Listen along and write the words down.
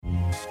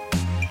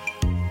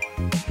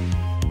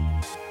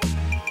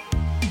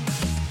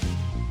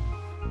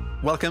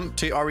Welcome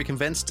to Are We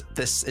Convinced?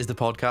 This is the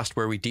podcast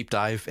where we deep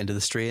dive into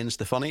the strange,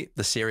 the funny,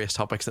 the serious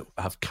topics that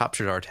have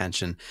captured our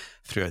attention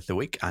throughout the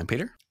week. I'm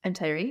Peter. I'm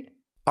Tyree.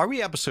 Are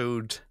we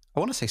episode, I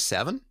want to say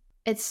 7?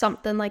 It's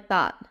something like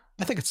that.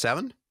 I think it's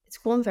 7. It's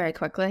going very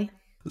quickly.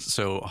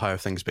 So how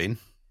have things been?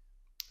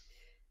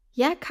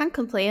 Yeah, can't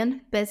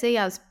complain. Busy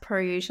as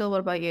per usual. What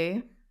about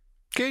you?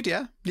 Good,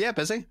 yeah. Yeah,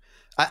 busy.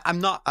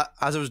 I'm not,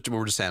 as we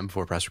were just saying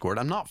before press record,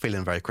 I'm not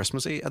feeling very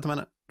Christmassy at the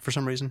minute for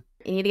some reason.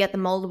 You need to get the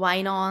mulled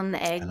wine on,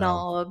 the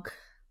eggnog.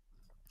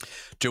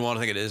 Do you know what I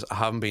think it is? I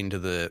haven't been to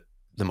the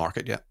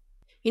market yet.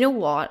 You know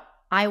what?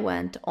 I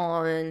went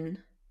on,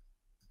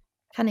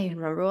 I can't even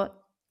remember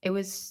what. It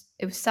was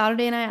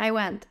Saturday night I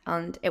went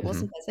and it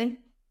wasn't busy.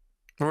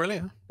 Oh,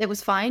 really? It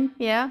was fine,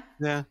 yeah.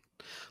 Yeah.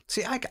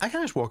 See, I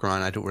can just walk around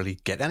and I don't really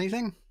get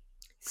anything.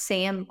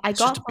 Same. I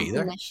got something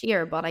this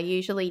year, but I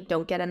usually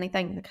don't get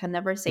anything. I can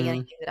never see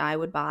anything that I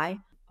would buy.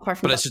 Apart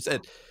from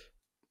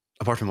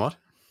apart from what?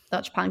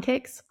 Dutch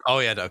pancakes. Oh,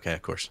 yeah. Okay,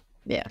 of course.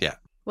 Yeah. Yeah.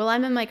 Well,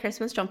 I'm in my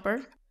Christmas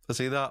jumper. I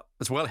see that.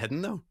 It's well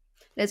hidden, though.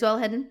 It is well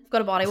hidden. I've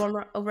got a body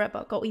one over it,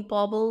 but I've got wee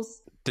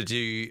baubles. Did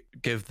you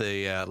give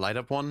the light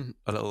up one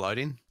a little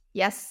outing?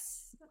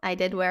 Yes, I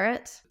did wear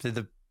it. Did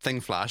the thing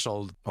flash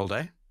all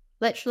day?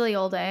 Literally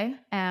all day.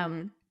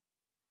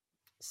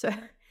 So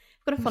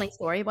I've got a funny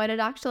story about it,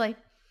 actually.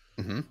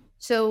 Mm-hmm.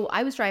 So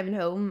I was driving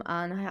home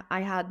and I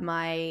had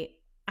my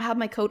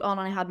coat on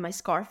and I had my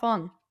scarf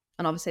on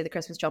and obviously the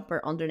Christmas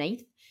jumper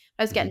underneath.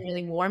 I was getting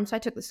really warm, so I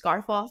took the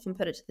scarf off and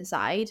put it to the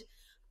side,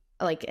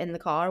 like in the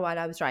car while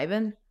I was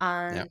driving.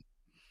 And I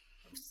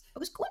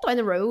was going down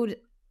the road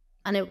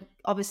and it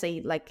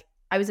obviously, like,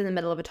 I was in the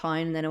middle of a town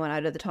and then I went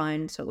out of the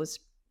town, so it was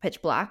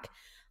pitch black.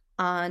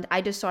 And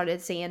I just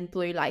started seeing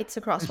blue lights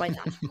across my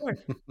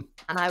dashboard.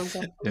 And I was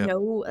like, no,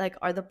 like,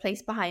 are the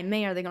police behind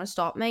me? Are they going to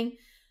stop me?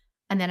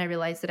 And then I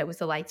realized that it was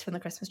the lights from the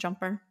Christmas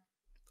jumper.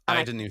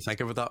 I didn't even think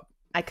about that.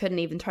 I couldn't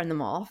even turn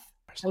them off.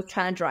 I was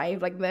trying to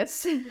drive like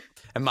this.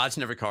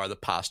 Imagine every car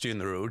that passed you in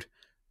the road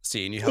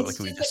seeing you have like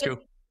a wee disco.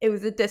 It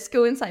was a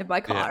disco inside my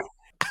car.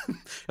 Yeah.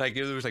 Like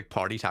there was like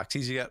party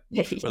taxis you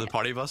get, or the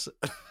party bus.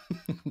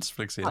 It's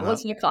like seeing that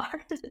wasn't a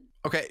car.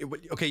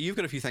 Okay, you've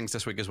got a few things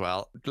this week as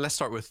well. Let's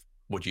start with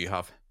what you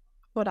have.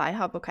 What I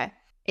have, okay.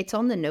 It's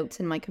on the notes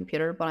in my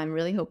computer, but I'm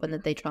really hoping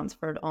that they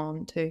transferred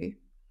on to...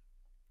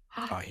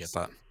 Oh, I hate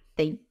that.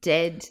 They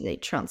did. They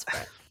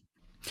transferred.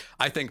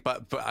 I think,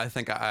 but I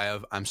think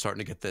I'm starting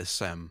to get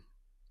this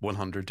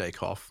 100-day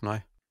cough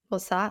now.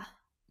 What's that?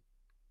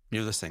 You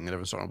know this thing that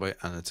everyone's talking about,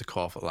 and it's a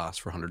cough that lasts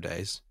for 100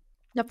 days.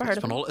 Never heard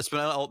of it. It's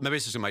been maybe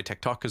it's just in my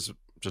TikTok because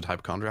it's a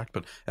hypochondriac,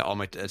 but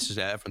it's just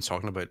everyone's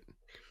talking about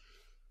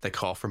they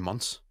cough for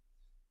months.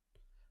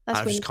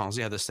 I've just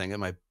constantly had this thing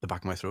at the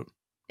back of my throat.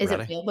 Is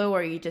it real though, or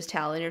are you just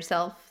telling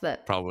yourself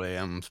that? Probably,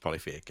 it's probably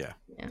fake. Yeah.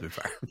 To be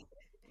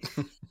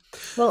fair.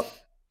 Well,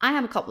 I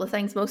have a couple of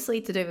things,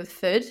 mostly to do with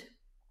food.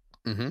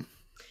 Mm-hmm.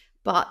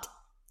 But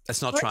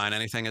it's not trying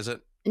anything, is it?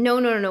 No.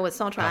 It's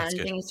not trying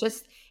anything. Good.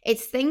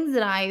 It's things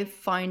that I've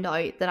found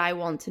out that I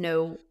want to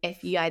know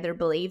if you either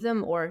believe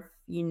them or if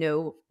you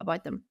know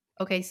about them.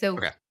 Okay, so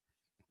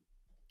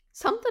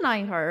something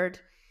I heard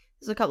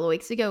this was a couple of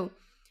weeks ago.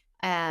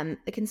 The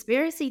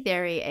conspiracy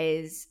theory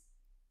is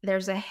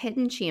there's a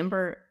hidden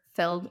chamber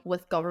filled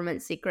with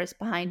government secrets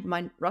behind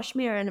Mount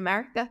Rushmore in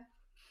America.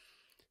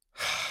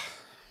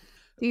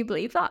 Do you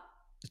believe that?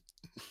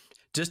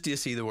 Just do you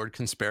see the word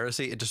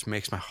conspiracy? It just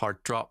makes my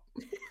heart drop.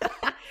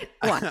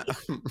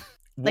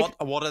 What?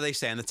 What are they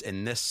saying that's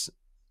in this?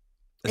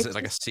 Is it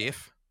like a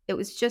safe? It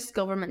was just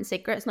government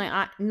secrets.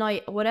 Now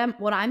what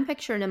I'm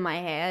picturing in my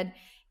head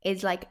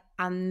is like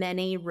a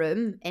mini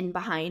room in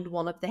behind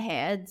one of the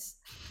heads.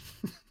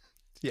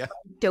 Yeah.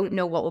 Don't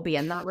know what will be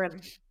in that room.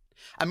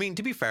 I mean,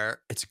 to be fair,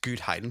 it's a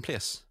good hiding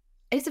place.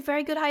 It's a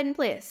very good hiding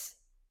place.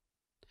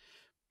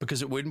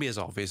 Because it wouldn't be as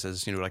obvious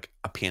as, like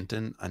a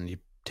painting and you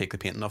take the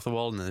painting off the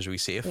wall and then there's a wee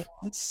safe.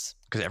 Yes.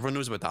 Because everyone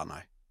knows about that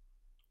now.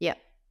 Yeah.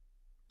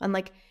 And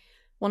like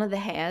one of the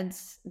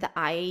heads, the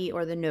eye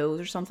or the nose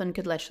or something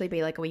could literally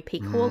be like a wee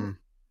peek hole.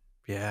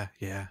 Yeah.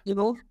 You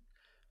know?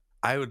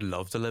 I would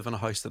love to live in a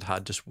house that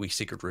had just wee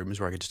secret rooms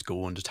where I could just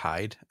go and just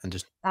hide and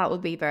just... That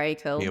would be very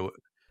cool.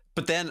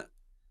 But then,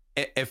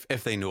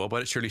 if they know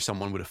about it, surely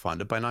someone would have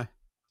found it by now.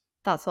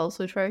 That's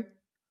also true.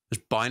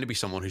 There's bound to be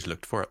someone who's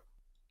looked for it.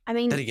 I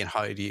mean... Then again,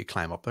 how do you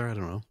climb up there? I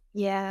don't know.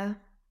 Yeah.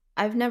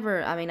 I've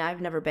never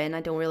been.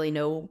 I don't really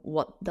know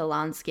what the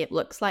landscape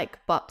looks like,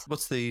 but...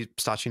 What's the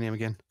statue name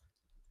again?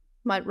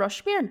 Mount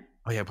Rushmore.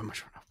 Oh yeah, but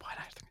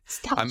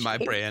my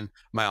brain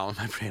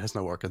is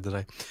not working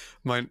today.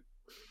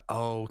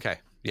 Oh, okay.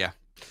 Yeah.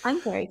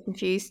 I'm very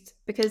confused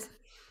because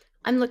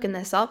I'm looking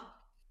this up.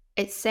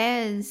 It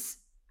says,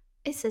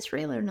 is this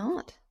real or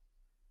not?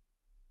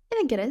 I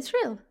think it is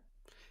real.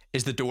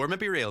 Is the door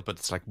maybe real, but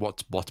it's like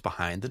what's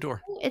behind the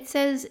door? It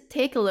says,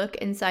 take a look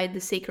inside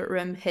the secret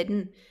room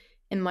hidden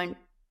in Mount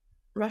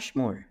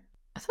Rushmore.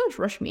 I thought it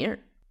was Rushmere.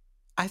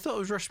 I thought it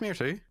was Rushmere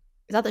too.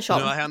 Is that the shop?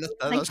 No,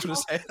 I was going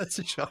to say that's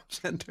a shop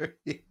centre.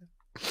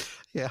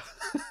 Yeah.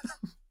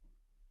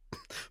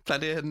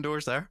 Plenty of hidden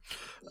doors there.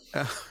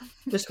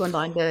 Just going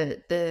down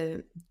to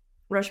the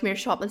Rushmere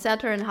Shopping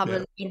Centre and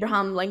having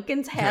Abraham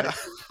Lincoln's head.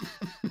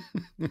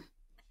 Yeah.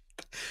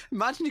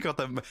 Imagine you got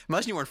that.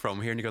 Imagine you weren't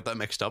from here and you got that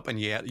mixed up, and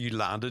yet you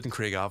landed in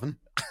Craigavon.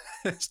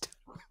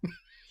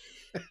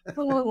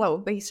 Oh, that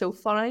would be so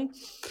funny.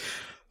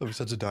 That was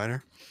such a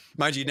downer.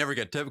 Mind you, never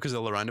get to it because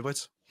of all the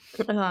roundabouts.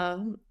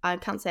 I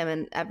can't say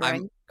I'm ever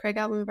in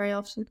Craigavon very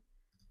often.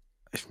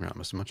 If not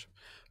missing much.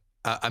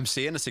 I'm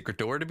seeing a secret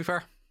door, to be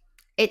fair.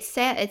 It's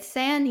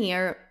saying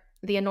here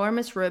the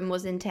enormous room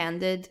was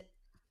intended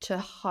to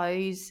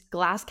house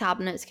glass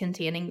cabinets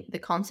containing the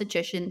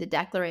Constitution, the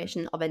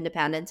Declaration of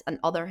Independence, and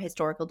other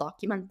historical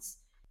documents.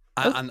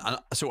 And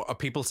so are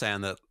people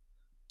saying that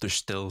there's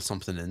still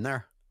something in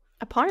there?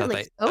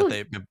 Apparently,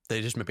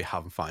 they just maybe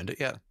haven't found it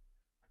yet.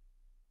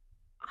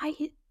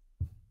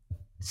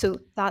 So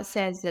that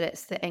says that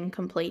it's the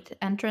incomplete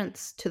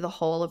entrance to the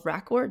Hall of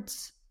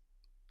Records.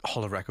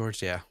 Hall of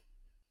Records, yeah.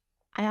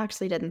 I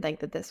actually didn't think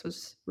that this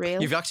was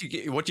real.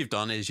 What you've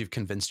done is you've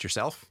convinced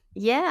yourself.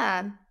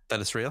 Yeah. That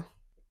it's real.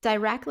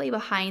 Directly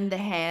behind the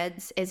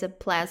heads is a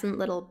pleasant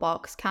little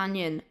box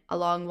canyon.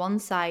 Along one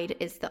side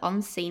is the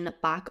unseen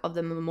back of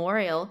the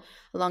memorial.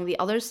 Along the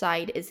other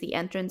side is the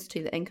entrance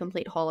to the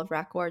incomplete Hall of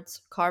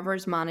Records.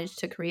 Carvers managed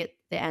to create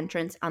the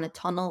entrance and a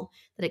tunnel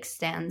that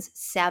extends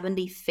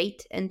 70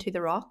 feet into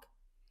the rock.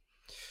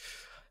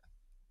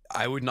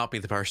 I would not be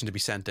the person to be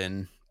sent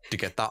in to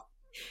get that.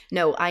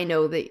 No, I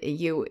know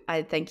that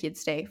I think you'd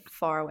stay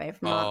far away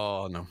from that.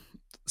 Oh, no.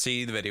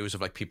 See the videos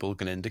of like people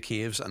going into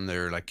caves and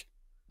they're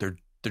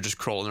just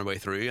crawling their way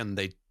through and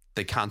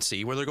they can't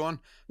see where they're going.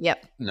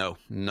 Yep. No,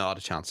 not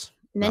a chance.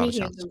 And then you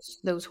hear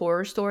those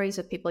horror stories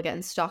of people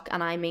getting stuck,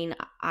 and I mean,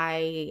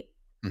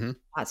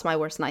 that's my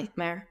worst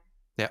nightmare.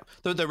 Yeah,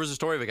 there was a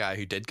story of a guy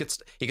who did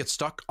get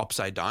stuck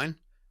upside down,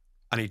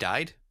 and he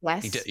died.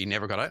 Yes. He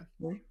never got out.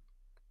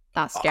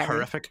 That's scary.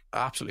 Horrific,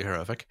 absolutely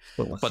horrific.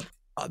 But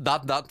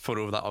that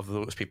photo of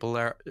those people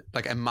there,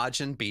 like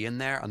imagine being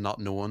there and not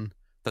knowing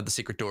that the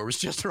secret door was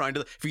just around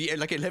to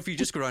if you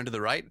just go around to the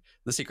right,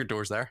 the secret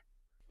door's there.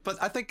 But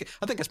I think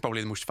it's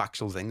probably the most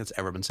factual thing that's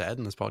ever been said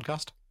in this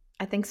podcast.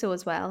 I think so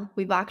as well.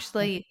 We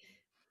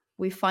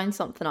found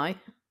something out.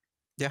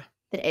 Yeah.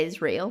 That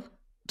is real.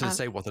 Does it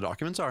say what the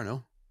documents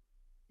are?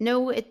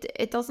 No,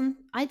 it doesn't.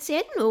 I'd say,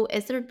 I don't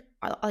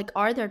know.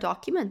 Are there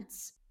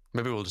documents?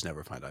 Maybe we'll just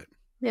never find out.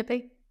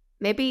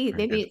 Maybe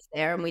it's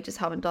there and we just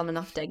haven't done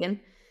enough digging.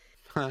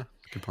 Good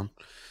pun.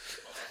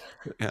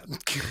 Yeah.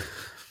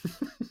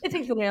 I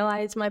think you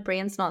realise my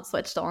brain's not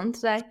switched on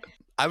today.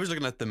 I was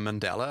looking at the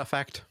Mandela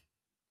effect.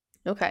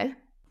 Okay.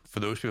 For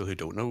those people who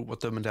don't know what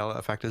the Mandela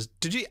effect is,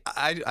 did you?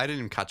 I didn't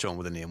even catch on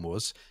what the name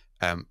was.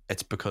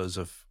 It's because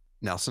of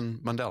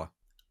Nelson Mandela.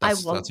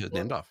 That's who it's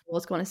named off. I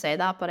was going to say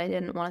that, but I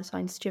didn't want to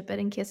sound stupid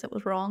in case it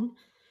was wrong.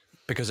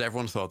 Because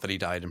everyone thought that he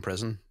died in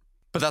prison,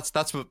 but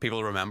that's what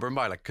people remember him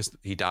by, like, because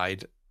he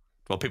died.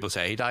 Well, people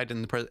say he died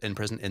in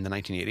prison in the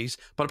 1980s,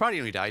 but apparently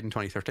he only died in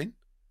 2013.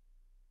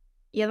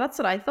 Yeah, that's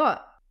what I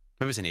thought.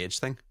 Maybe it's an age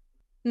thing.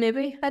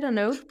 Maybe, I don't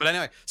know. But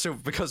anyway, so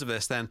because of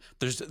this, then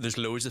there's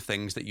loads of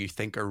things that you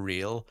think are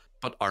real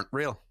but aren't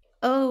real.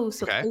 Oh,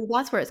 so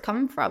that's where it's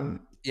coming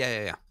from.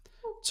 Yeah.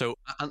 So,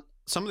 and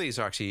some of these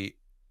are actually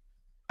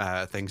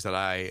things that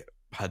I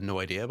had no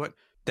idea about.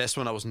 This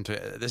one I wasn't.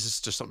 This is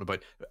just something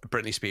about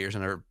Britney Spears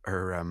and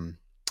her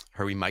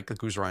wee mic that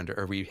goes around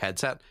her wee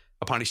headset.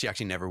 Apparently, she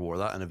actually never wore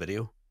that in a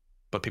video,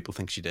 but people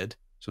think she did.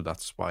 So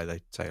that's why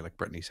they say like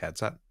Britney's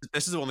headset.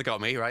 This is the one that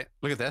got me, right?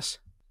 Look at this.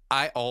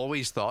 I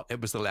always thought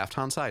it was the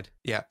left-hand side.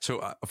 Yeah.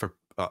 So for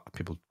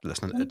people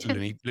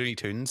listening, Looney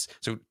Tunes.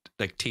 So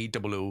like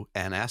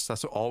TOONS.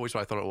 That's always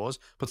what I thought it was.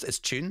 But it's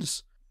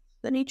tunes.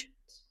 Looney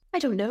Tunes. I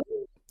don't know.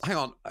 Hang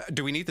on.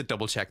 Do we need to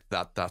double check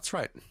that that's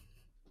right?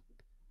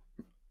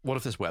 What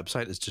if this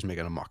website is just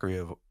making a mockery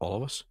of all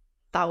of us?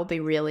 That would be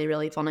really,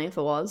 really funny if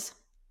it was.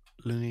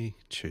 Looney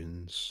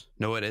Tunes.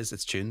 No, it is.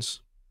 It's tunes.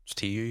 It's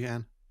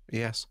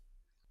TUNES.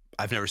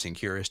 I've never seen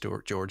Curious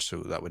George, so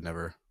that would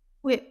never.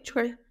 Wait,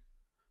 sure.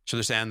 So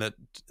they're saying that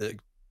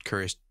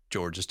Curious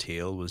George's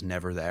tail was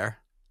never there.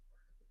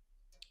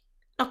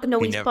 No,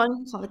 he's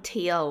bound to have a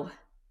tail.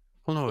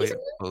 Well, no,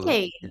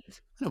 okay.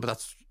 No, but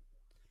that's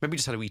maybe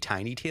just had a wee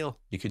tiny tail.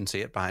 You couldn't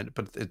see it behind it,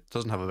 but it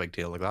doesn't have a big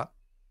tail like that.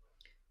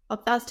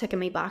 Well, that's taking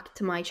me back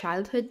to my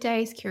childhood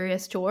days.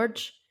 Curious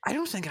George. I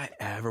don't think I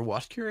ever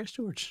watched Curious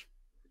George.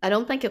 I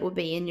don't think it would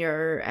be in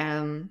your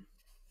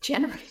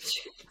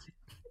generation.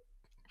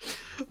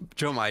 Do you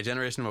know what my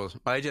generation was?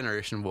 My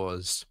generation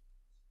was.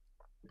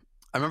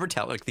 I remember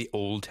the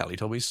old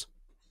Teletubbies.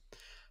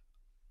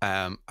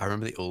 I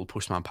remember the old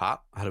Postman Pat.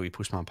 I had a wee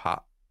Postman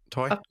Pat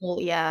toy. Oh,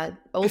 yeah.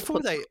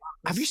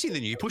 Have you seen the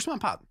new Postman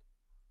Pat?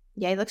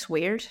 Yeah, he looks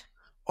weird.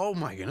 Oh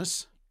my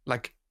goodness!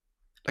 Like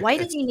why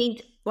do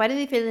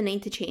they feel the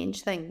need to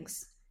change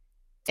things?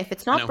 If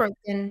it's not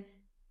broken,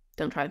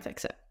 don't try and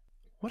fix it.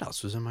 What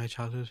else was in my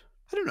childhood?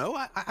 I don't know.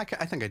 I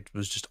think I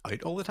was just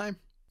out all the time.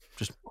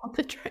 Just on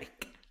the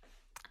drink.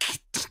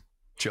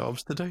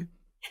 Jobs to do.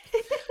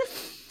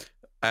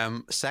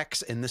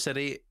 Sex in the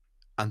City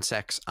and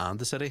Sex and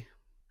the City.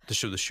 To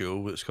show the show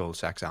was called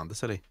Sex and the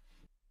City.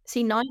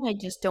 See, now I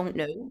just don't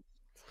know.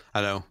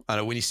 I know.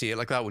 When you see it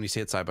like that, when you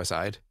see it side by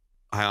side.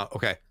 Hang on.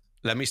 Okay,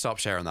 let me stop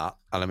sharing that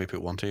and let me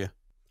put one to you.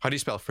 How do you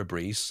spell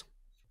Febreze?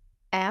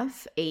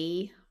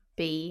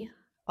 Febreze.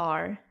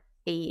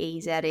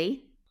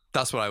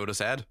 That's what I would have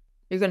said.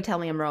 You're going to tell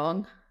me I'm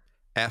wrong.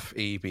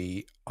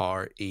 Febreze.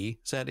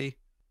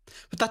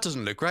 But that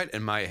doesn't look right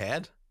in my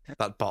head.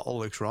 That bottle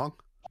looks wrong.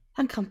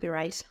 That can't be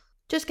right.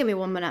 Just give me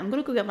 1 minute. I'm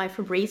going to go get my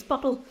Febreze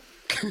bottle.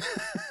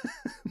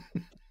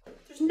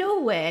 There's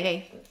no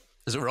way.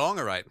 Is it wrong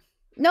or right?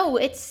 No,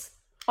 it's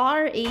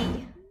Reze.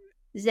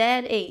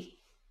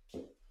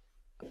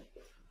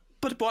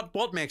 But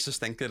what makes us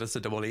think that it's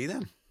a double E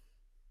then?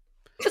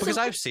 Because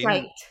I have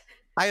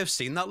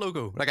seen that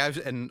logo. Like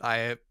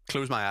I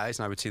close my eyes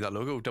and I would see that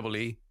logo, double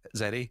E,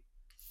 Z-E.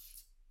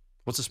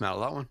 What's the smell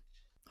of that one?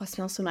 Oh, it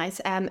smells so nice.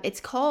 It's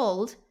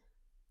called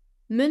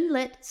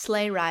Moonlit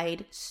Sleigh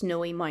Ride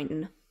Snowy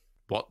Mountain.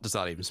 What does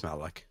that even smell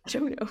like? I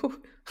don't know.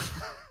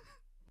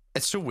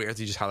 It's so weird that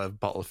you just had a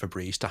bottle of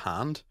Febreze to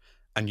hand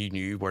and you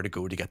knew where to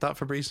go to get that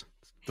Febreze.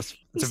 It's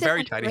a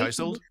very tidy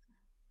household.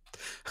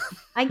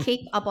 I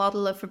keep a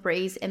bottle of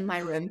Febreze in my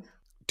room.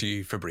 Do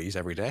you Febreze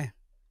every day?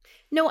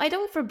 No, I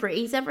don't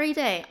Febreze every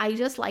day. I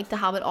just like to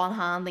have it on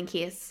hand in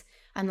case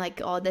I'm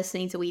like, oh, this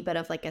needs a wee bit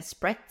of like a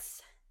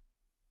spritz.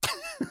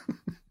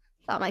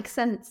 That makes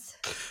sense.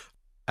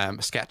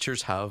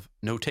 Skechers have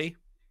no tea,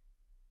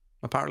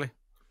 apparently.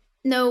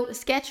 No,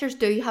 Skechers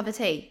do have a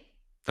tea.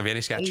 Have you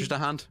any Skechers to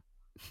hand?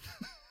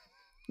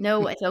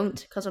 No, I don't,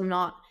 because I'm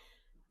not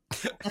a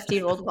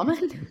 50-year-old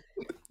woman.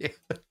 Yeah.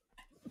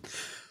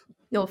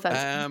 No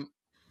offense.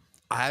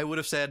 I would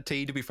have said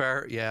tea, to be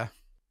fair. Yeah.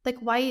 Like,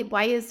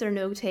 why is there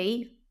no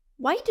tea?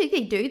 Why do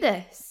they do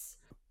this?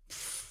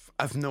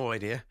 I've no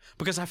idea.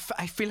 Because I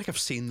feel like I've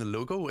seen the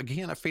logo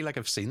again. I feel like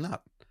I've seen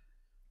that.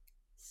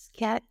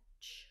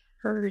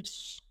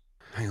 Skechers.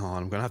 Hang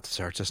on, I'm going to have to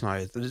search this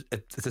now.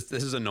 This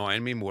is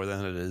annoying me more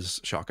than it is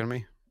shocking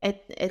me.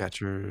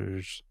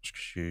 Skechers,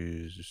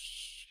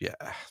 shoes. Yeah,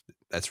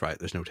 that's right.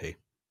 There's no tea.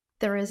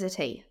 There is a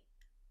tea.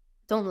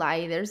 Don't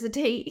lie, there's a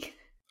tea.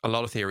 A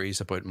lot of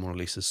theories about Mona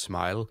Lisa's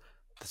smile.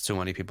 That so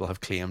many people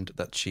have claimed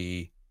that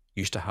she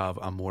used to have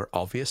a more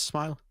obvious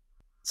smile.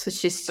 So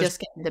she's just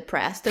getting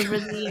depressed over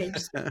the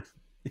years.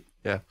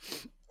 Yeah.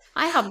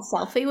 I have a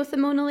selfie with the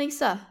Mona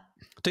Lisa.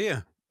 Do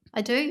you?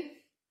 I do.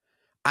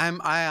 I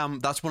am.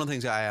 That's one of the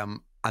things I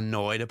am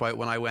annoyed about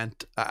when I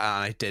went, and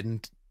I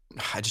didn't.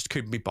 I just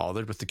couldn't be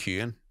bothered with the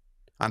queuing,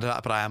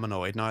 but I am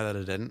annoyed now that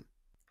I didn't.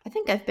 I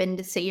think I've been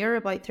to see her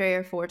about 3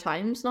 or 4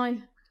 times now.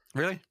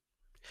 Really?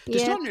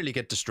 Does not nearly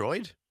get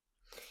destroyed?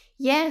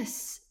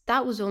 Yes,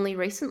 that was only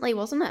recently,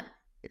 wasn't it?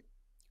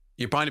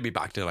 You're bound to be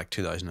back to like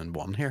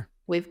 2001 here.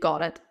 We've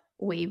got it.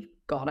 We've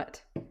got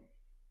it.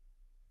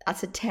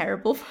 That's a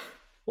terrible.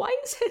 Why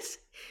is this?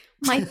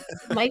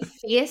 My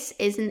face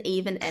isn't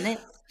even in it.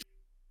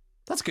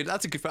 That's good.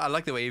 That's a good. I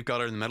like the way you've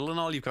got her in the middle and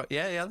all. You've got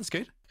yeah. That's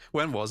good.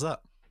 When was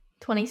that?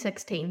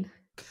 2016.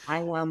 I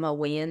am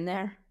away in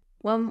there.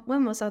 When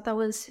was that? That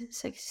was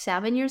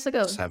 7 years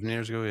ago. 7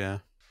 years ago, yeah.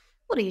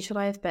 What age should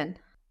I have been?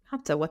 I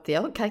have to whip the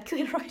old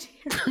calculator out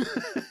here.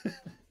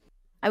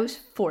 I was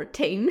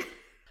 14.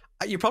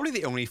 You're probably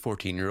the only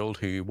 14-year-old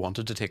who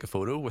wanted to take a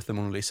photo with the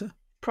Mona Lisa.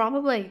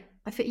 Probably.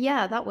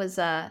 That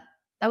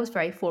was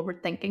very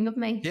forward thinking of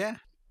me. Yeah.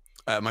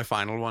 My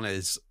final one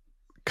is,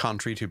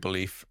 contrary to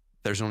belief,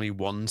 there's only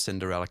one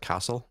Cinderella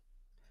castle,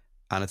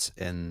 and it's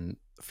in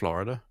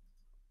Florida.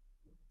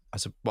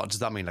 What does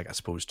that mean? Like, as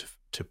opposed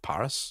to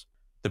Paris?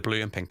 The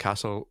blue and pink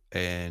castle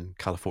in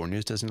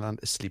California's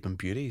Disneyland is Sleeping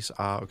Beauties.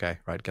 Ah, okay,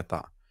 right, get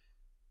that.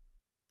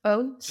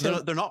 Oh, so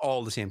they're not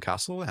all the same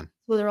castle then?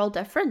 Well, they're all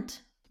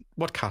different.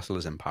 What castle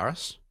is in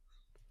Paris?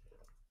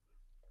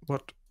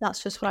 What?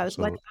 That's just what I was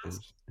like.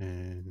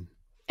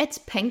 It's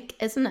pink,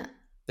 isn't it?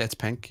 It's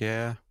pink,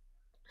 yeah.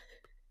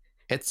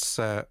 It's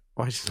why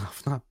are you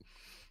laughing at?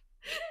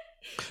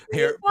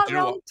 Here, do you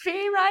know what?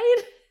 Tree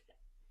ride.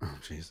 Oh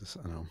Jesus,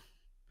 I know.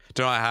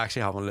 Do you know, I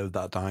actually haven't lived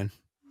that down.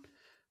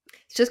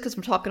 It's just because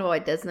we're talking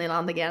about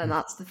Disneyland again, and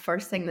that's the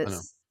first thing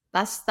that's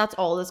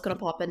all that's going to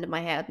pop into my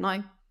head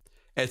now.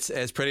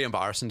 It's pretty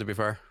embarrassing, to be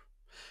fair.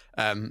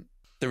 There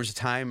was a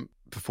time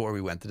before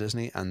we went to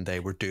Disney, and they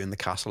were doing the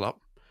castle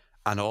up,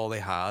 and all they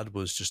had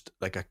was just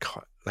like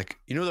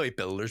you know the way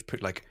builders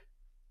put like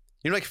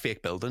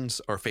fake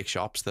buildings or fake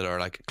shops that are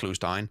like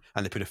closed down,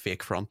 and they put a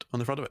fake front on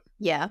the front of it.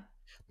 Yeah,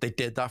 they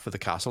did that for the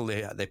castle.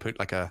 They put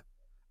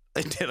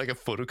they did like a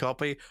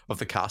photocopy of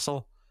the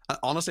castle. And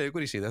honestly, look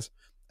when you see this.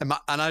 And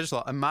I just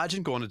thought,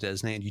 imagine going to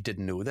Disney and you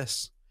didn't know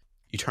this.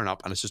 You turn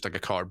up and it's just like a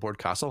cardboard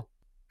castle.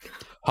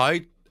 How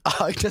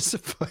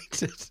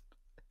disappointed.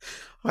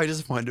 How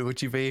disappointed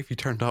would you be if you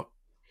turned up?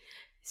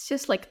 It's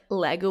just like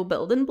Lego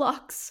building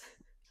blocks.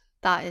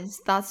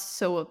 That's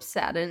so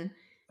upsetting.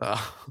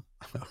 But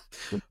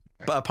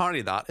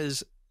apparently that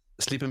is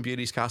Sleeping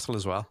Beauty's castle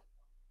as well.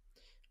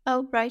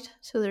 Oh, right.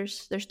 So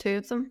there's 2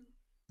 of them.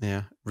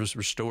 Yeah,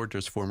 restored to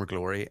its former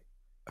glory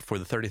for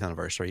the 30th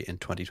anniversary in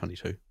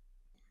 2022.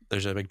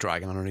 There's a big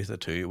dragon underneath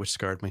it too, which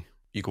scared me.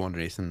 You go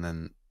underneath and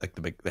then like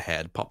the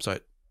head pops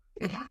out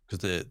because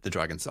the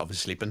dragon's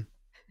obviously sleeping,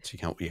 so you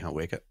can't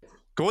wake it.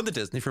 Going to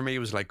Disney for me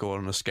was like going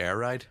on a scare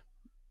ride.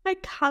 I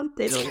can't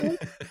do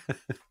it.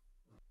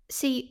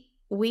 See,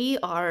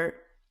 we're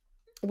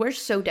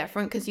so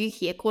different because you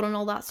hate going on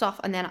all that stuff,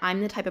 and then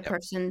I'm the type of Yep.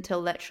 person to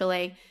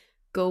literally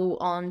go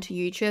on to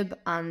YouTube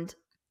and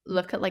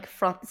look at like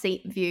front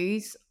seat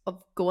views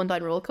of going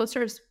down roller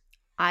coasters.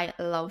 I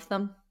love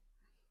them.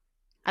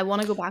 I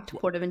want to go back to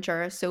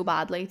Portaventura so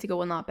badly to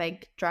go on that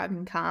big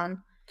Dragon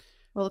Can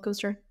roller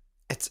coaster.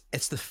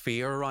 It's the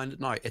fear around it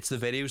now. It's the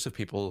videos of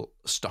people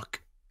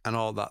stuck and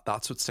all that.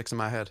 That's what sticks in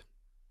my head.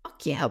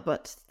 Fuck yeah,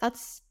 but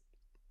that's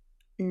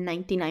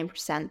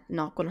 99%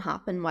 not going to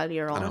happen while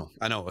you're on.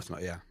 I know. It's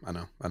not. Yeah, I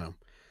know.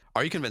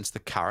 Are you convinced the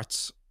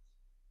carrots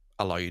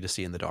allow you to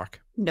see in the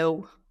dark?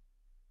 No.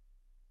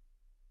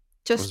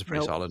 It was Just a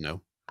pretty no. solid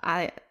no.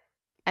 I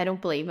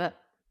don't believe it.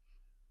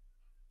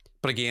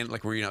 But again,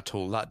 like, were you not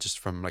told that just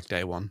from like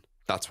day one?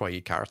 That's why you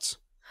eat carrots.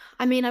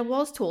 I mean, I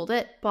was told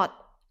it, but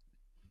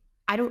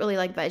I don't really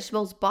like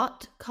vegetables.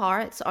 But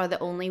carrots are the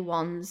only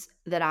ones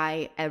that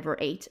I ever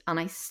ate, and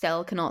I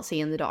still cannot see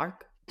in the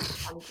dark.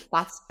 And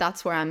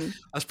that's where I'm.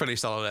 That's pretty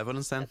solid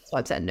evidence then. So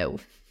I've said no.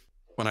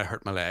 When I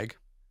hurt my leg,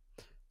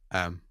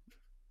 don't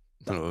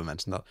know if I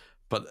mentioned that,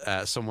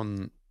 but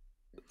someone.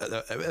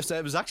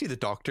 It was actually the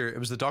doctor. It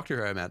was the doctor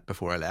who I met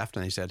before I left,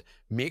 and he said,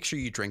 "Make sure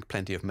you drink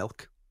plenty of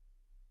milk."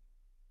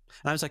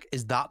 And I was like,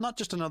 "Is that not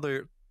just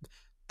another?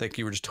 Like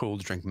you were just told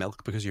to drink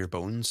milk because of your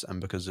bones and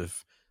because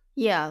of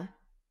Yeah,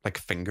 like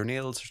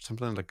fingernails or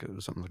something like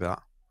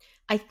that?"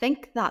 I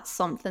think that's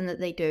something that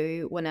they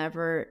do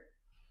whenever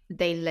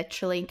they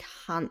literally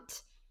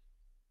can't.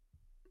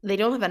 They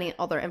don't have any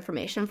other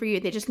information for you.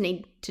 They just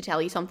need to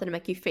tell you something to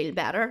make you feel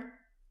better.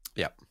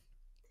 Yep.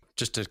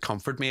 Just to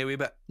comfort me a wee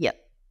bit. Yep.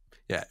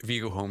 Yeah. If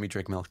you go home, you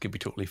drink milk, you'll be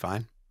totally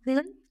fine.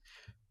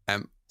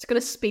 It's going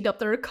to speed up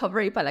the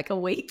recovery by like a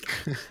week.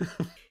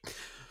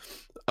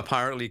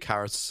 Apparently,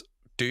 carrots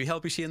do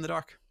help you see in the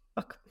dark.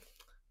 Fuck.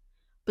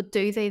 But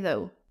do they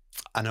though?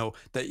 I know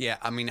that. Yeah.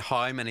 I mean,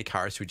 how many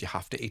carrots would you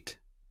have to eat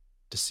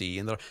to see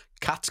in the dark?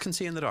 Cats can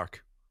see in the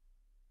dark.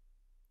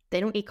 They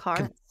don't eat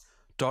carrots.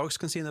 Dogs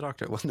can see in the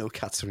dark. Well, no,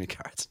 cats don't eat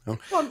carrots. No.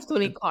 Dogs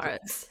don't eat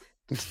carrots.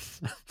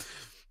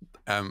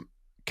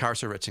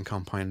 Carrots are rich in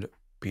compound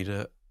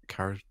beta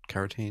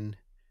carotene.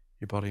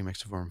 Your body makes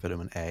to form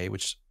vitamin A,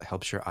 which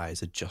helps your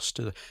eyes adjust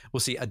to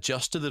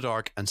adjust to the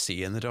dark and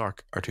see in the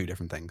dark are two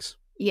different things.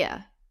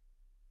 Yeah.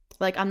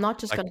 Like, I'm not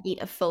just going to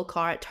eat a full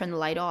carrot, turn the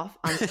light off,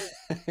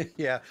 and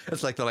yeah,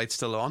 it's like the light's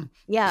still on.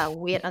 yeah,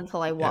 wait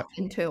until I walk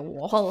into a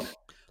wall.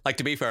 Like,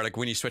 to be fair, like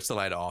when you switch the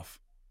light off,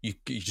 you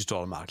just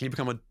automatically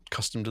become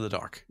accustomed to the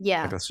dark.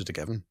 Yeah. Like that's just a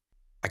given.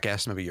 I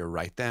guess maybe you're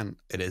right then.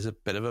 It is a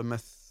bit of a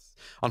myth.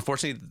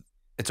 Unfortunately,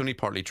 it's only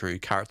partly true.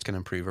 Carrots can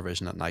improve our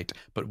vision at night,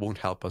 but won't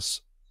help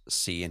us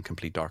see in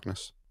complete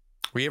darkness.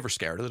 Were you ever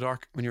scared of the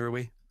dark when you were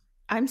wee?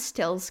 I'm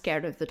still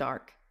scared of the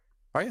dark.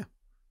 Are you?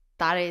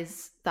 That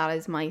is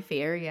my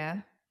fear,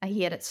 yeah. I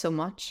hate it so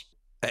much.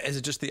 Is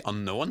it just the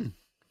unknown?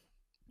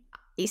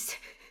 It's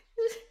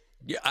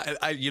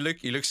Yeah, you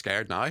look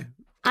scared now.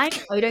 I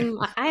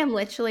am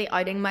literally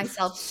outing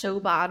myself so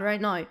bad right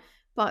now.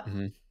 But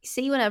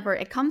see, whenever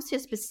it comes to a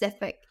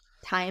specific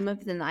time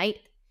of the night,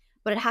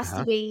 but it has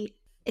to be,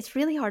 it's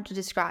really hard to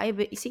describe.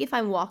 But you see, if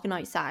I'm walking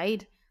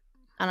outside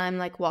and I'm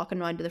like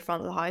walking around to the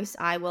front of the house,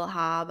 I will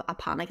have a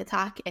panic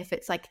attack. If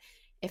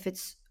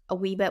it's a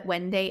wee bit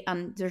windy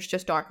and there's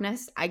just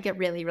darkness, I get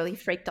really, really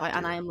freaked out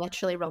and I am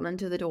literally running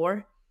to the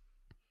door.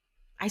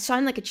 I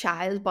sound like a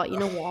child, but you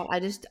know what?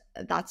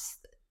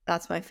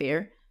 That's my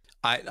fear.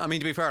 I mean,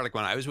 to be fair, like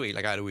when I was wee,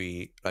 like I had a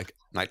wee like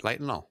night light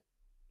and all.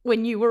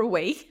 When you were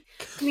wee,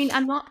 I mean,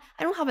 I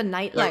don't have a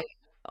night light.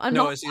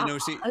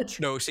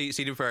 See,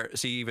 to be fair,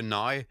 see, even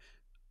now,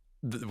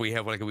 we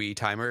have like a wee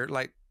timer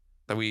light,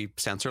 a wee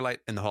sensor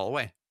light in the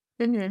hallway.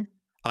 And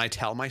I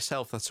tell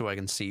myself that's so I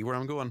can see where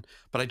I'm going,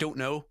 but I don't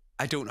know.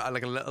 Like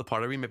a little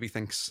part of me maybe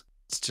thinks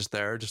it's just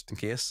there just in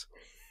case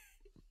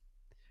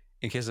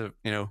of,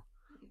 you know,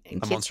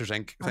 a Monsters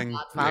Inc. thing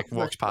like,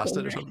 walks past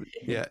it or something.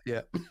 Yeah.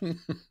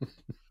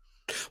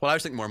 Well, I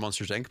was thinking more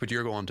Monsters Inc., but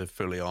you're going to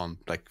fully on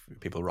like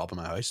people robbing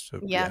my house.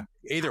 So yeah.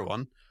 Either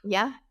one.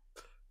 Yeah.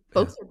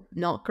 Both are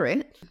not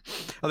great.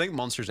 I think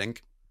Monsters Inc.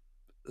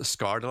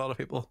 scarred a lot of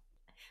people.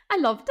 I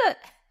loved it.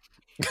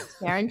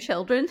 Scaring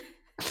children.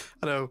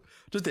 I know.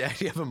 Just the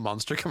idea of a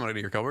monster coming out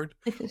of your cupboard.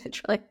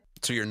 Literally.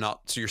 So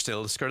you're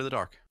still scared of the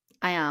dark?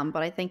 I am,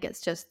 but I think it's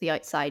just the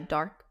outside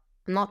dark.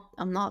 I'm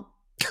not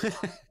The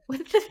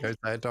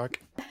outside dark?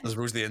 As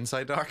opposed to the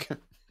inside dark?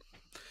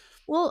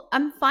 Well,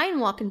 I'm fine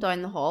walking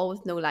down the hall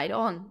with no light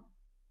on.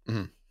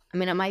 I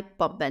mean, I might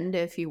bump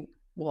into a few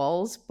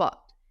walls, but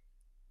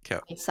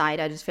inside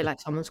I just feel like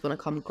someone's going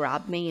to come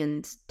grab me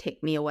and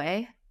take me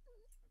away.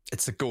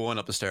 It's the going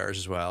up the stairs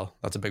as well.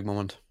 That's a big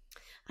moment.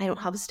 I don't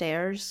have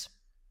stairs.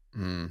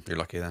 You're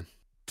lucky then.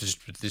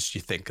 Just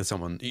you think of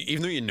someone,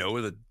 even though you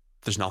know that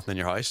there's nothing in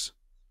your house,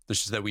 there's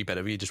just that wee bit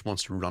of you just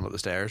wants to run up the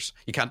stairs.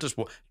 You can't just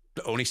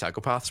only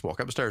psychopaths walk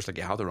up the stairs. Like,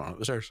 you have to run up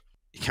the stairs.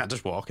 You can't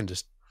just walk and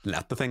just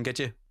let the thing get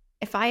you.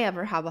 If I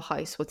ever have a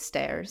house with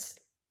stairs,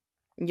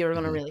 you're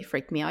going to really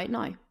freak me out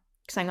now.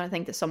 Because I'm going to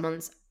think that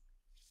someone's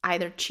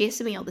either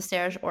chasing me up the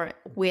stairs or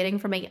waiting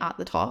for me at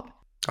the top.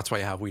 That's why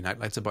you have wee night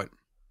lights about.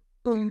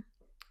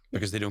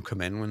 Because they don't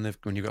come in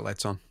when you got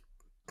lights on.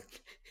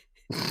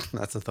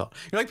 That's the thought.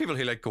 You're like people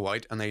who like go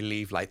out and they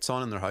leave lights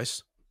on in their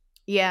house.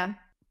 Yeah.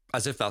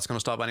 As if that's going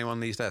to stop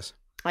anyone these days.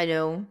 I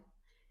know.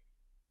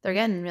 They're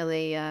getting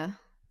really, I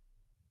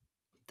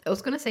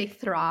was going to say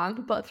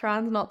Thran, but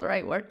Thran's not the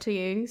right word to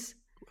use.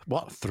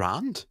 What?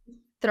 Thran?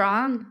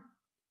 Thran.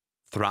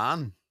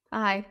 Thran?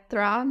 Aye,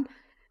 Thran.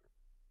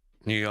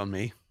 New on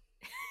me.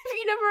 Have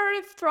you never heard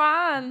of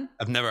Thran?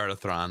 I've never heard of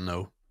Thran,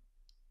 no.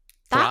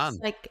 That's Thran?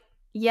 like,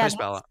 yeah. How do you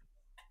spell it?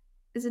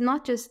 Is it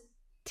not just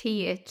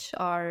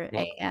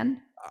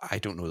Thran? I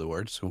don't know the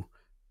word, so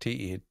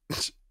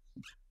T-H...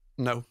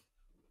 No.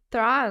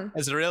 Thran.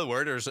 Is it a real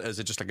word, or is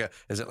it just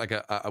like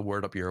a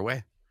word up your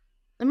way?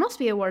 It must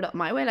be a word up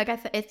my way. Like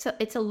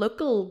it's a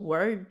local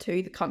word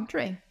to the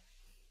country.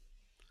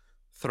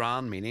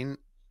 Thran meaning,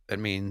 it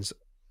means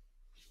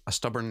a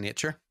stubborn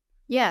nature.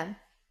 Yeah.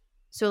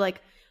 So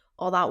like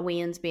all that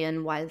Wayne's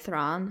being wild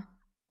Thran.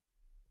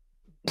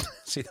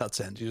 See that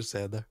sentence you just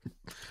said there?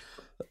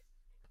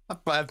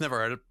 I've never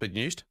heard it been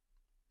used.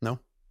 No.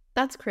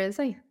 That's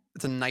crazy.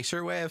 It's a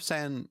nicer way of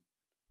saying,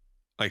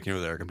 like,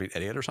 they're a complete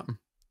idiot or something.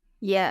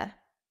 Yeah.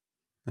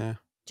 Yeah.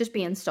 Just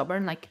being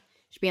stubborn, like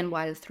just being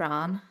wild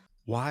Thran.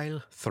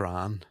 Wild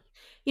Thran.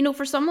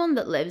 For someone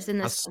that lives in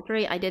this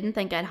country, I didn't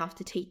think I'd have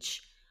to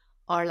teach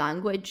our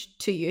language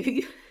to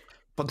you.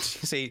 But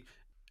you see,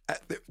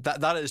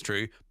 that is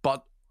true.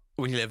 But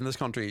when you live in this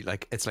country,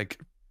 like, it's like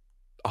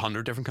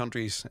 100 different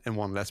countries in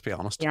one, let's be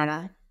honest.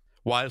 Yeah.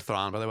 Wild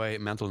Thran, by the way,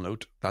 mental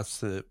note, that's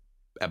the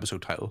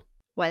episode title.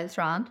 Wild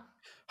Thran.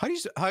 How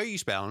are you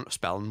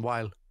spelling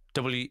wild?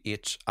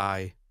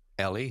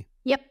 W-H-I-L-E.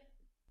 Yep.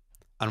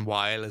 And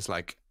while is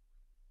like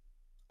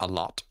a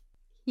lot.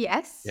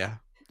 Yes. Yeah.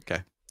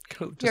 Okay.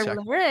 Cool. Just You're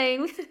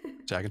learning.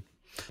 Checking.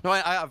 No,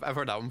 I've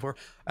heard that one before.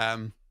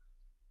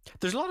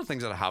 There's a lot of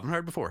things that I haven't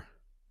heard before.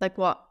 Like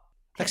what?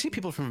 Like see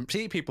people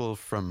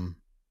from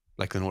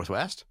like the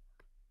Northwest.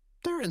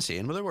 They're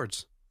insane with their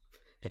words.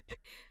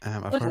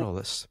 I've heard all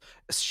this.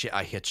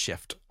 I hate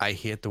shift. I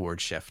hate the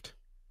word shift.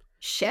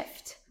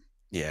 Shift?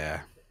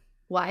 Yeah.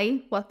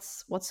 Why?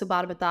 What's so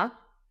bad about that?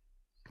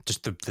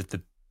 Just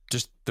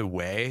the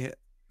way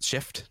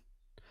shift.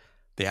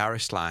 The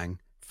Irish slang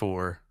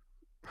for,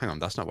 hang on,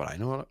 that's not what I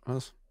know what it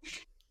was.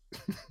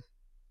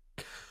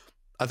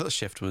 I thought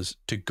shift was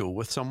to go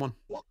with someone.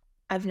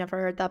 I've never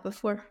heard that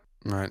before.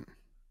 Right.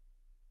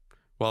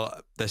 Well,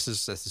 this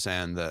is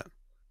saying that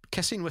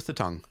kissing with the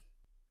tongue.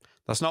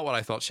 That's not what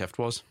I thought shift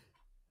was.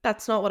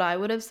 That's not what I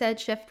would have said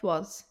shift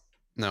was.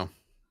 No.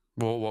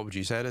 Well, what would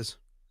you say it is?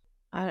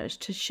 It's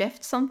to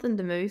shift something,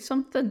 to move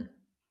something.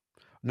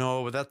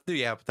 No, but that's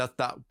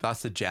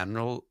the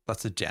general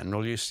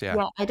use, yeah.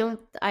 Well,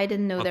 I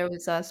didn't know there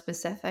was a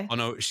specific. Oh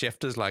no,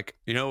 shift is like,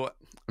 I'm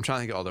trying to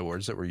think of other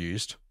words that were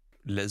used.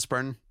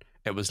 Lisburn,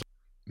 it was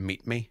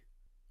meet me.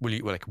 Will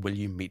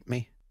you meet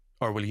me?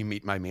 Or will you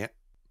meet my mate?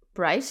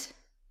 Right.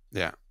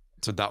 Yeah.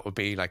 So that would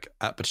be like,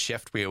 but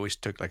shift we always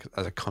took like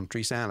as a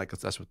country saying, like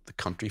that's what the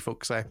country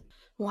folk say.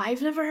 Well,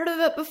 I've never heard of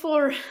it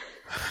before.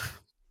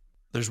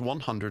 There's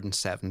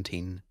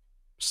 117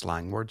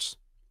 slang words.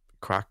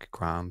 Crack,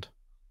 grand,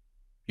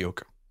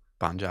 yoke,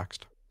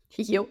 banjaxed.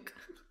 Yoke.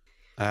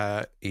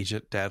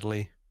 Egypt,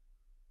 deadly,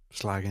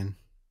 slagging.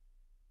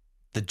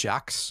 The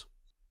jacks.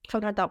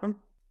 Haven't heard that one.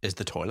 Is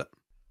the toilet.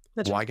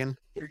 The Wagon.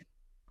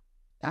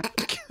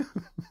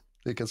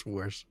 It gets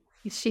worse.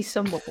 She's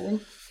some wobbling.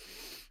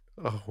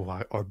 Oh,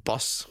 why? Or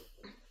bus.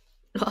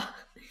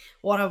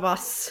 What a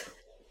bus.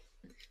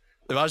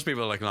 Imagine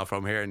people like not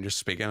from here and just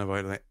speaking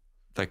about it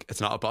like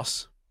it's not a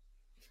bus.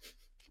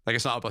 Like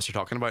it's not a bus you're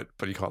talking about,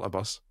 but you call it a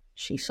bus.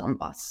 She's some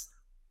bus.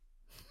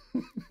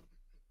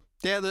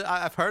 Yeah,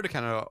 I've heard of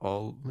kind of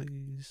all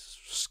these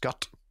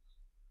scut.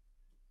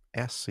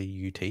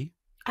 S-C-U-T.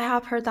 I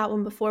have heard that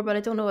one before, but I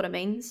don't know what it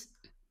means.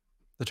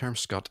 The term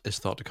scut is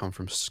thought to come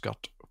from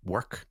scut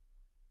work,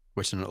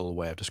 which is an old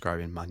way of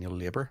describing manual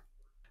labour.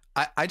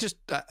 I just,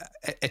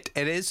 it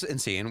is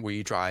insane where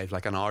you drive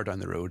like an hour down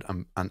the road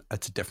and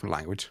it's a different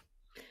language.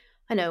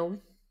 I know.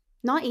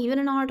 Not even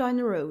an hour down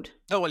the road.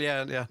 Oh, well,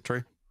 yeah,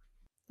 true.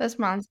 This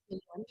man's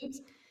cleaning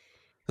windows.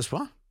 This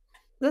what?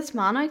 This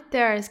man out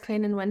there is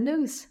cleaning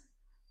windows.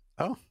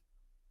 Oh.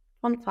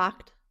 Fun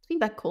fact. It's been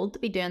a bit cold to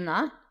be doing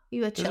that.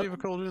 You a chill. Is he ever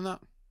cold doing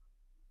that?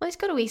 Well, he's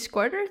got a wee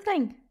squirter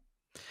thing.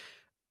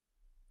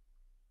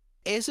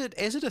 Is it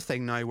a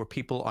thing now where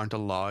people aren't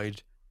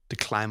allowed to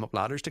climb up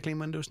ladders to clean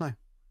windows now?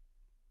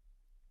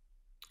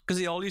 Because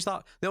they all use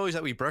that. They always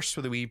that wee brush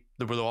where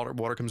the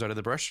water comes out of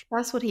the brush.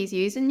 That's what he's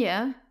using,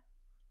 yeah.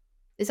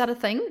 Is that a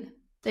thing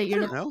that you're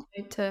not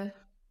allowed to?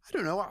 I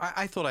don't know.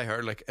 I thought I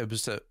heard like it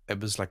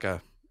was like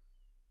a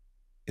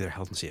either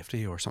health and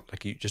safety or something.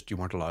 Like you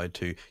weren't allowed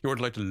to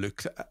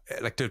look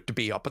like to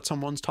be up at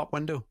someone's top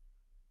window.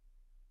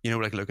 You know,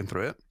 like looking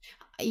through it.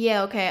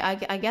 Yeah, okay,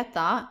 I get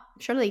that.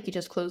 Surely you could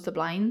just close the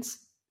blinds.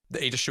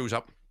 He just shows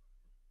up.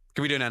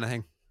 Could be doing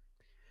anything.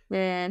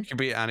 Man, Could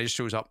be, and he just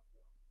shows up,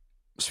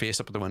 his face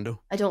up at the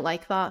window. I don't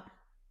like that.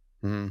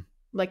 Mm,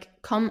 Like,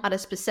 come at a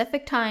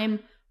specific time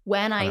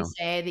when I I know.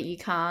 say that you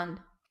can.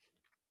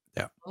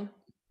 Yeah.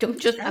 Don't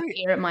It's just very.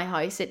 appear at my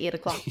house at 8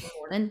 o'clock in the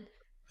morning.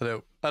 I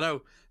know. I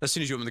know. As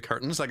soon as you open the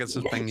curtains, like it's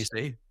the thing you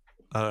see.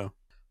 I know.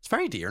 It's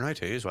very dear now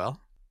too, as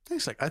well.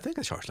 I think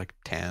I charge like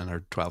 10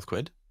 or 12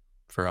 quid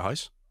for a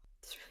house.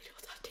 It's really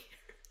not that dear.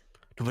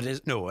 No, but it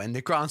is no in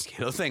the grand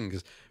scale of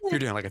things. If you're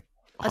doing like I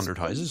 100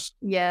 suppose. houses,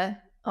 Yeah.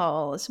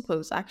 Oh, I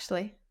suppose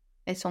actually.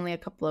 It's only a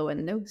couple of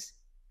windows.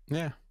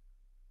 yeah,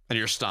 and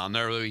you're standing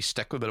there with a wee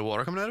stick with a bit of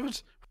water coming out of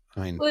it.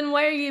 I mean, Then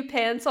why are you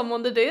paying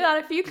someone to do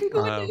that if you can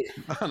go I and know, do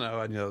it? I know,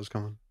 I knew that was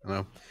coming. I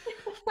know,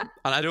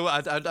 and I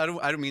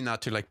don't mean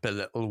that to like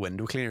belittle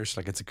window cleaners.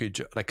 Like it's a good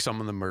job. Like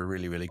some of them are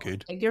really, really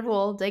good. Dig your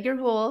hole, dig your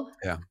hole.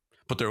 Yeah,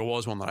 but there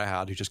was one that I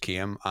had who just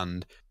came,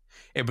 and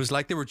it was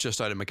like they were just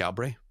out of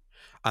McGabry,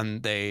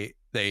 and they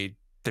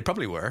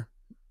probably were,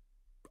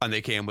 and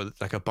they came with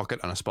like a bucket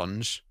and a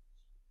sponge,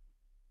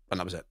 and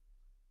that was it.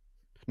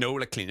 No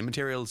like cleaning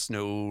materials,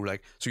 no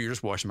like. So you're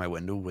just washing my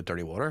window with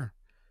dirty water.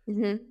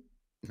 Mm-hmm.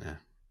 Yeah,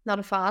 Not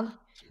a fan.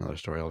 it's another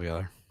story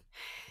altogether.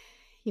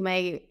 You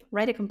may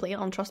write a complaint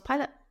on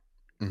Trustpilot.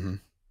 Mm-hmm.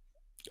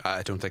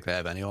 I don't think they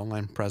have any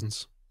online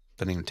presence.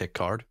 Didn't even take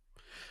card.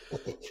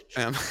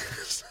 So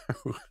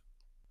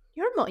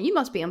You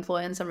must be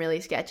employing some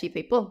really sketchy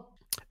people.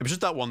 it was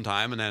just that one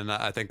time, and then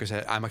I think I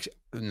said I'm actually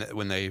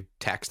when they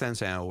text then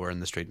saying, "Oh, we're in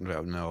the street," and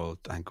go, no,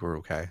 I think we're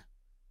okay.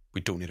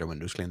 We don't need our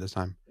windows cleaned this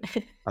time,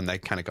 and they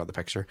kind of got the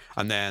picture.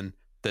 And then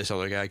this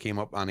other guy came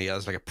up, and he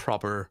has like a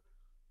proper,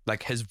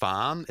 like his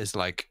van is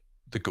like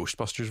the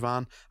Ghostbusters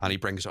van, and he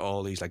brings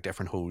all these like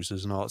different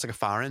hoses and all. It's like a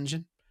fire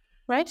engine.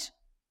 Right?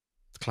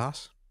 It's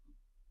class.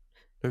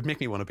 It would make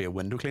me want to be a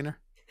window cleaner.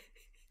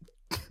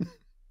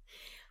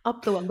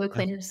 Up the window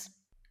cleaners.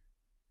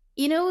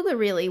 You know the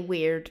really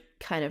weird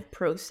kind of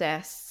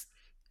processed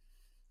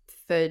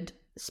food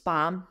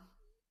spam?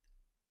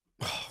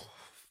 Oh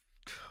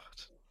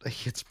God, I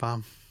hate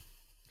spam.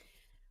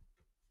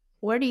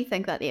 Where do you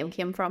think that name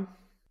came from?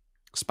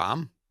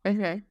 Spam,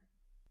 Okay.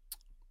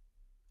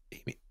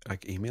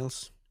 like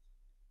emails.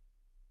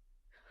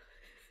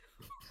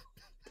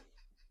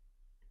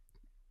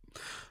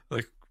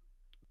 Like,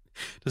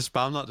 does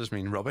spam not just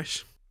mean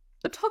rubbish?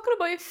 I'm talking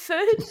about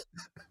food.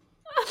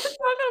 I'm talking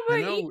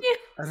about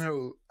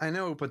email. I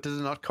know, but does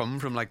it not come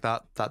from like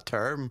that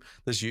term?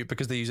 This you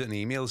because they use it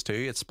in emails too.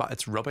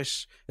 It's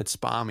rubbish. It's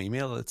spam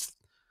email. It's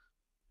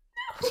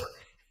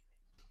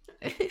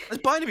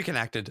bound to be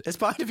connected. It's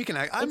bound to be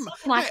connected.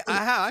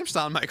 I'm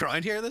standing my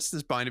ground here. This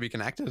is bound to be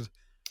connected.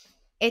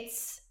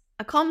 It's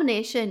a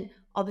combination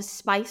of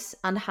spice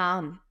and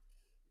ham.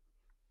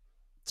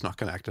 It's not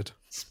connected.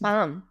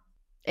 Spam.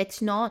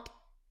 It's not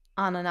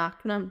an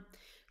acronym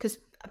because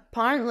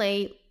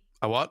apparently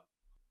A what?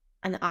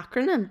 an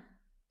acronym.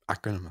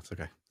 Acronym. That's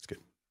okay. It's good.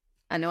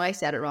 I know I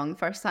said it wrong the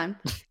first time.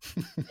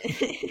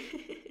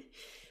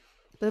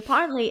 But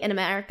apparently in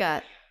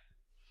America,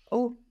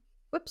 oh,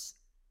 whoops,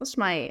 What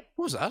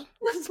was that?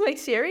 that's my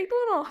Siri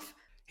going off.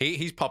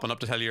 He's popping up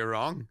to tell you you're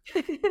wrong.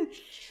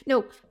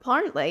 No,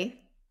 apparently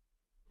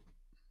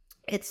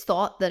it's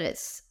thought that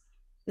this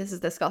is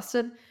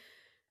disgusting,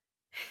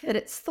 that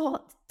it's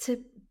thought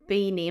to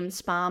be named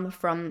spam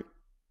from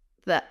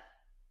the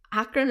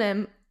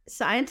acronym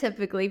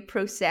scientifically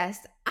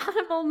processed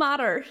animal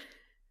matter,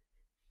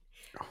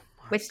 Oh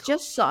my which God.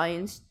 just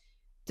sounds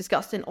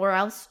disgusting, or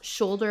else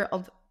shoulder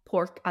of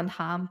pork and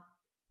ham.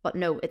 But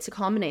no, it's a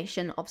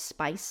combination of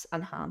spice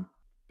and ham.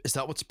 Is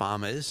that what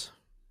spam is?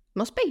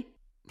 Must be.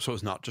 So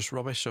it's not just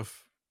rubbish of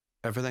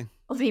everything.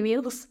 Of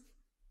emails.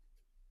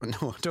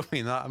 No, I don't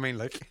mean that. I mean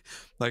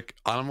like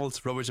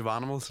animals, rubbish of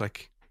animals,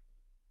 like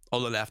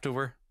all the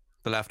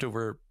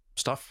leftover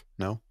stuff.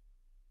 No.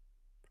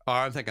 Or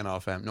I'm thinking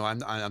of no, I'm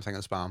thinking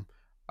of spam.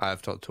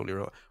 I've totally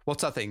wrong.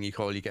 What's that thing you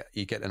call you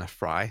get in a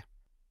fry?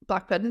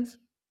 Black puddings.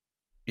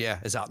 Yeah,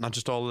 is that not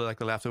just all the, like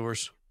the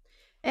leftovers?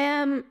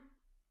 Um,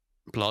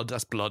 Blood,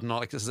 that's blood and all.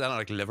 Like is that not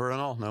like liver and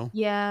all? No.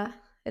 yeah,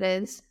 it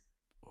is.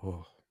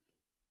 Oh,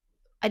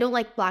 I don't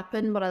like black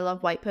pudding, but I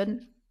love white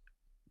pudding.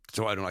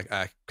 so I don't like.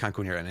 I can't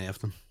go near any of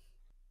them.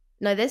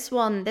 Now this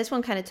one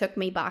kind of took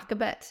me back a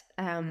bit.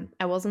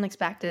 I wasn't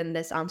expecting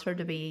this answer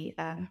to be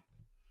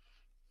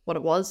what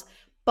it was.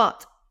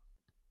 But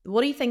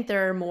what do you think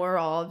there are more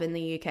of in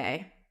the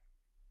UK?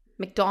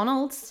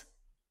 McDonald's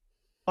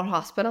or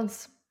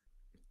hospitals?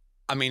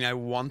 I mean, I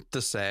want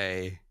to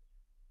say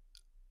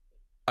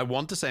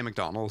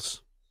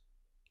McDonald's.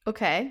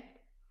 Okay.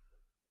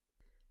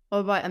 What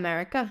about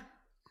America?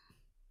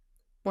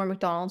 More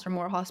McDonald's or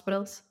more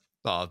hospitals?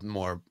 There's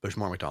more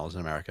McDonald's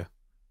in America.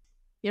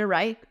 You're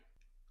right.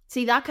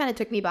 See, that kind of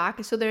took me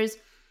back. So there's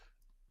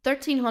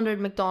 1,300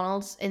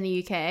 McDonald's in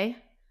the UK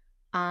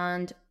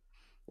and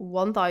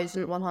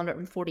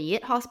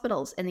 1,148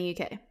 hospitals in the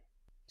UK.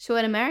 So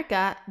in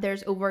America,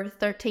 there's over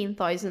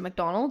 13,000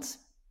 McDonald's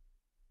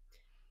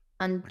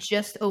and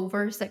just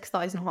over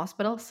 6,000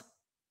 hospitals.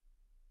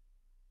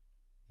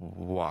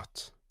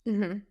 What?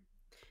 Mm-hmm.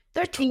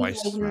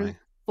 Twice as many.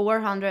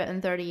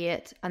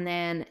 13,438 and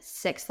then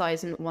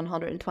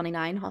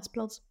 6,129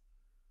 hospitals.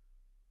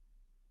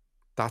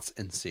 That's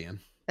insane.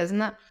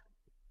 Isn't it?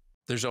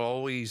 There's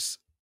always,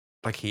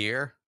 like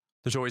here,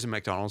 there's always a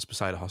McDonald's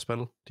beside a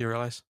hospital. Do you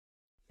realise?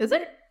 Is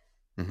it?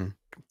 Mm-hmm.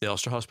 The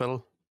Ulster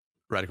Hospital,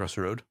 right across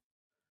the road.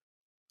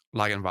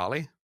 Lagan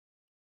Valley,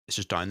 it's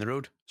just down the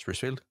road,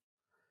 Sprucefield.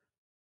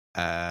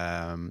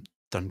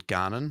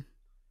 Dungannon,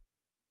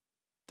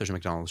 there's a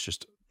McDonald's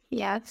just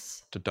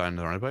Yes. down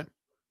the roundabout. What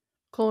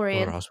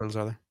Coleraine, other hospitals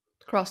are there?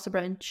 across the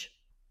bridge.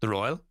 The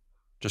Royal,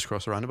 just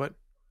across the roundabout.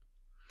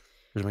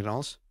 There's a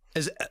McDonald's.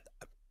 There's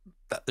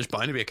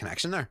bound to be a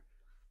connection there.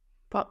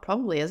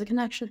 Probably is a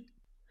connection.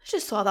 I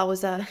just thought that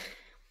was a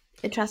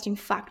interesting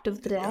fact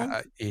of the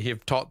day.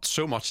 You've taught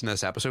so much in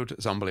this episode.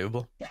 It's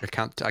unbelievable. I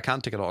can't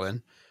take it all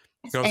in.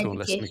 It's You're an also going to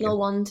listen educational again.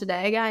 one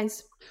today,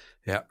 guys.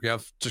 Yeah, you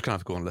have just gonna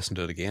have to go and listen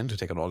to it again to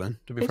take it all in.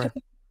 To be fair,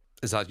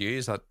 is that you?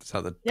 Is that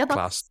the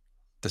class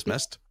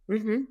dismissed?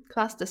 Mm-hmm.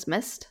 Class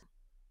dismissed.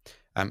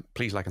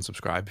 Please like and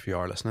subscribe if you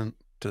are listening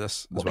to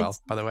this as well.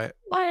 By the way,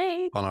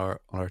 Bye. on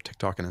our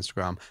TikTok and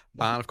Instagram,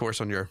 and of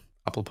course on your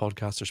Apple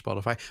Podcasts or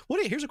Spotify.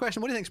 Here's a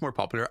question: what do you think is more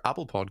popular,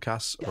 Apple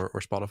Podcasts or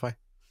Spotify?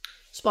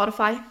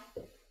 Spotify.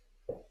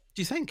 Do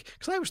you think?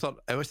 Because I always thought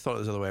it was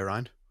the other way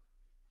around.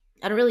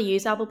 I don't really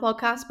use Apple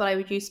Podcasts, but I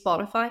would use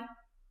Spotify.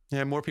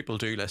 Yeah, more people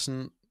do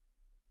listen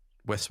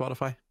with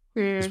Spotify.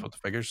 That's what the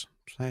figures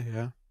say.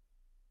 Yeah,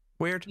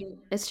 weird.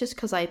 It's just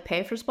because I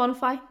pay for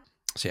Spotify.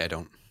 See, I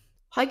don't.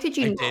 How could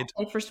you not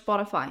pay for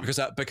Spotify?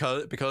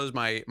 Because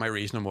my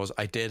reasoning was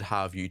I did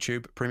have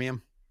YouTube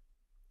Premium.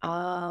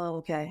 Oh,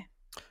 okay.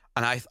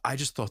 And I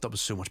just thought that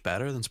was so much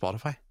better than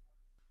Spotify.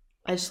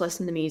 I just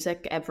listen to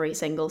music every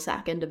single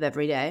second of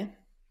every day.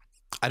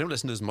 I don't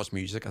listen to as much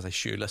music as I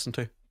should listen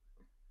to.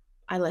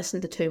 I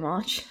listen to too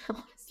much.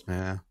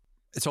 Yeah.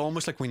 It's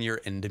almost like when you're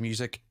into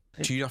music,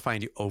 do you not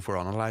find you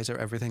overanalyze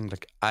everything?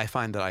 Like I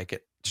find that I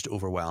get just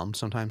overwhelmed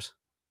sometimes.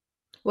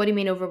 What do you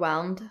mean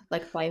overwhelmed?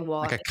 Like by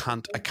what? Like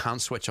I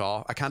can't switch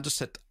off. I can't just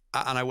sit,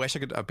 and I wish I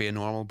could be a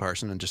normal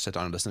person and just sit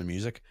down and listen to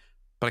music,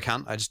 but I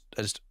can't. I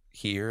just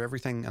hear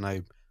everything and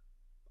I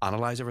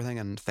analyze everything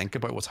and think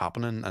about what's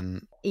happening.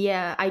 And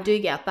yeah, I do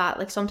get that.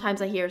 Like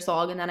sometimes I hear a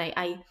song and then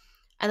I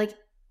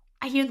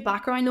hear the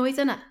background noise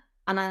in it,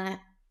 and I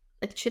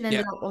like tune into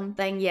that one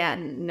thing. Yeah,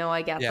 no,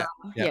 I get that.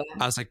 Yeah.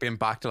 I was like being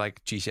back to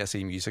like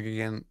GCSE music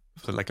again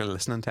for like a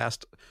listening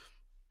test.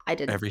 I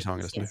didn't every song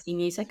I listen to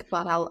music,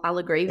 but I'll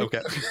agree with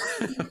you.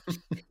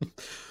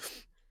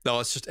 No,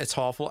 it's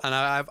awful, and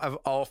I've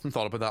often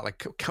thought about that.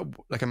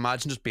 Like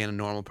imagine just being a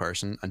normal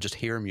person and just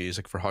hearing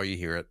music for how you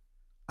hear it,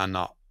 and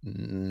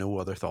no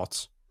other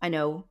thoughts. I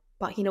know,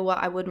 but you know what?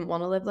 I wouldn't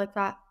want to live like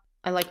that.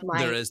 I like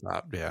there is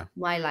that. Yeah,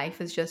 my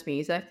life is just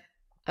music.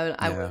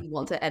 I wouldn't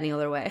want it any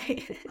other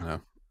way. I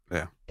know.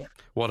 Yeah.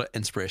 What an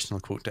inspirational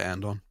quote to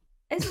end on.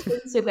 It's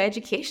been so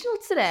educational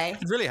today.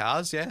 It really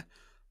has. Yeah.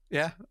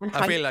 Yeah,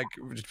 I feel like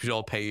we should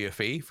all pay you a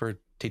fee for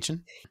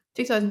teaching.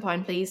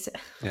 £2,000, please.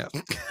 Yeah.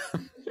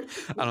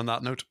 And on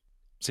that note,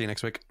 see you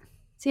next week.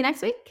 See you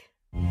next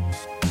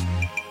week.